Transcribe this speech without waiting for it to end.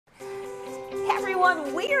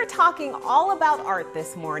everyone, we are talking all about art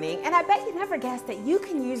this morning, and I bet you never guessed that you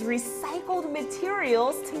can use recycled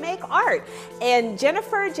materials to make art. And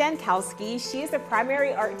Jennifer Jankowski, she is a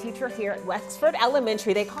primary art teacher here at Wexford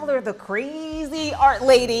Elementary. They call her the crazy art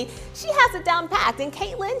lady. She has it down packed. And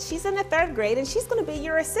Caitlin, she's in the 3rd grade, and she's going to be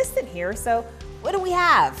your assistant here. So what do we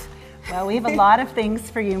have? Well, we have a lot of things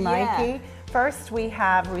for you, Mikey. Yeah. First, we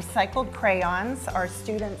have recycled crayons. Our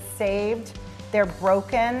students saved their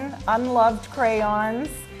broken, unloved crayons,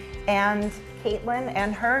 and Caitlin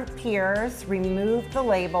and her peers removed the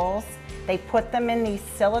labels. They put them in these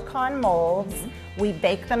silicone molds. We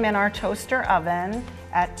bake them in our toaster oven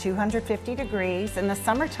at 250 degrees. In the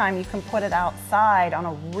summertime, you can put it outside on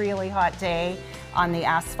a really hot day on the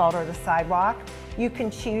asphalt or the sidewalk. You can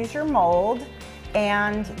choose your mold,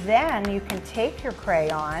 and then you can take your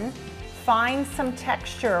crayon, find some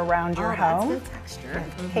texture around your home. That's good texture.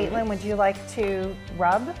 Caitlin, would you like to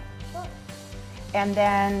rub? Sure. And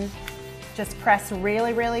then just press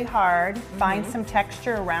really, really hard. Find some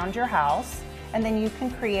texture around your house, and then you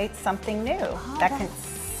can create something new.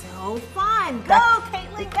 So fun. Go,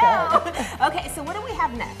 Caitlin, go. Okay, so what do we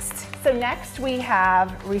have next? So next we have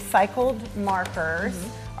recycled markers.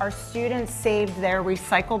 Our students saved their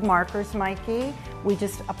recycled markers, Mikey. We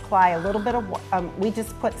just apply a little bit of, we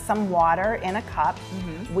just put some water in a cup.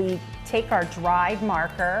 We take our dried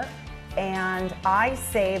marker, and I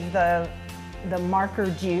save the marker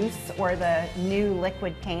juice or the new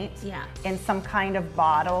liquid paint in some kind of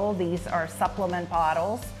bottle. These are supplement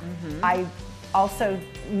bottles. I also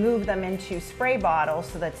move them into spray bottles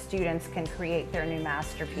so that students can create their new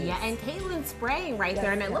masterpiece. Yeah, and Caitlin's spraying right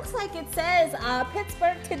there, and it looks like it says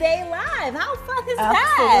Pittsburgh Today Live. How fun is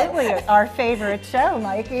that? Absolutely, our favorite show,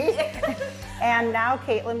 Mikey. And now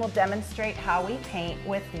Caitlin will demonstrate how we paint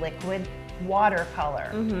with liquid watercolor.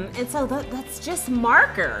 And so that's just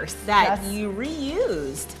markers that you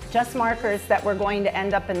reused. Just markers that we're going to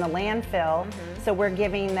end up in the landfill, so we're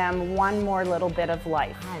giving them one more little bit of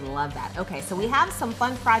life. I love that. Okay, so we have some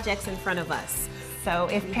fun projects in front of us. So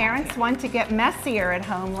if parents want to get messier at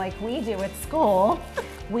home like we do at school,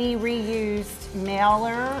 we reused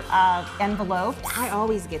mailer envelopes. I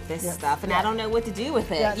always get this stuff, and I don't know what to do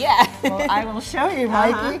with it. Well, I will show you,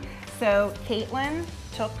 Mikey. So Caitlin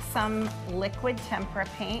took some liquid tempera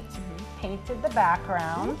paint, painted the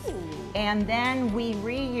background, and then we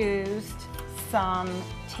reused some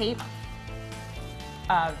tape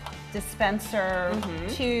dispenser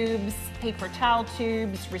tubes, paper towel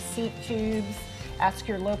tubes, receipt tubes, ask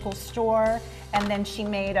your local store, and then she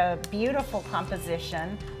made a beautiful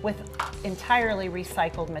composition with entirely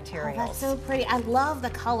recycled materials. Oh, that's so pretty. I love the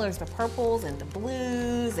colors, the purples and the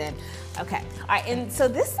blues, and okay. All right, and so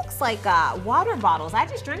this looks like water bottles. I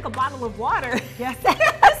just drank a bottle of water. Yes.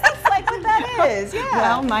 This looks like what that is,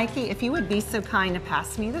 Well, Mikey, if you would be so kind to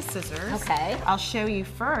pass me the scissors. Okay. I'll show you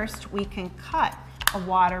first. We can cut a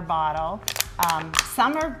water bottle.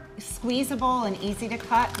 Some are squeezable and easy to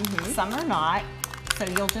cut, some are not. So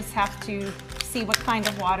you'll just have to see what kind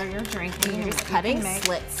of water you're drinking. You're just cutting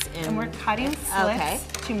slits. And we're cutting slits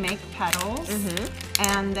to make petals.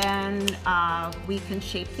 And then we can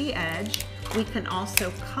shape the edge. We can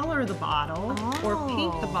also color the bottle or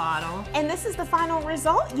paint the bottle. And this is the final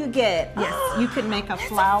result you get. Yes, you can make a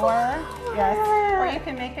flower. Yes, or you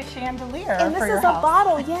can make a chandelier. And this for your is a house.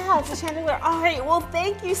 bottle, it's a chandelier. All right, well,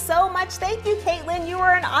 thank you so much. Thank you, Caitlin. You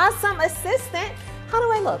were an awesome assistant. How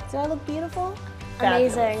do I look? Do I look beautiful?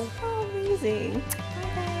 Amazing. Oh, amazing.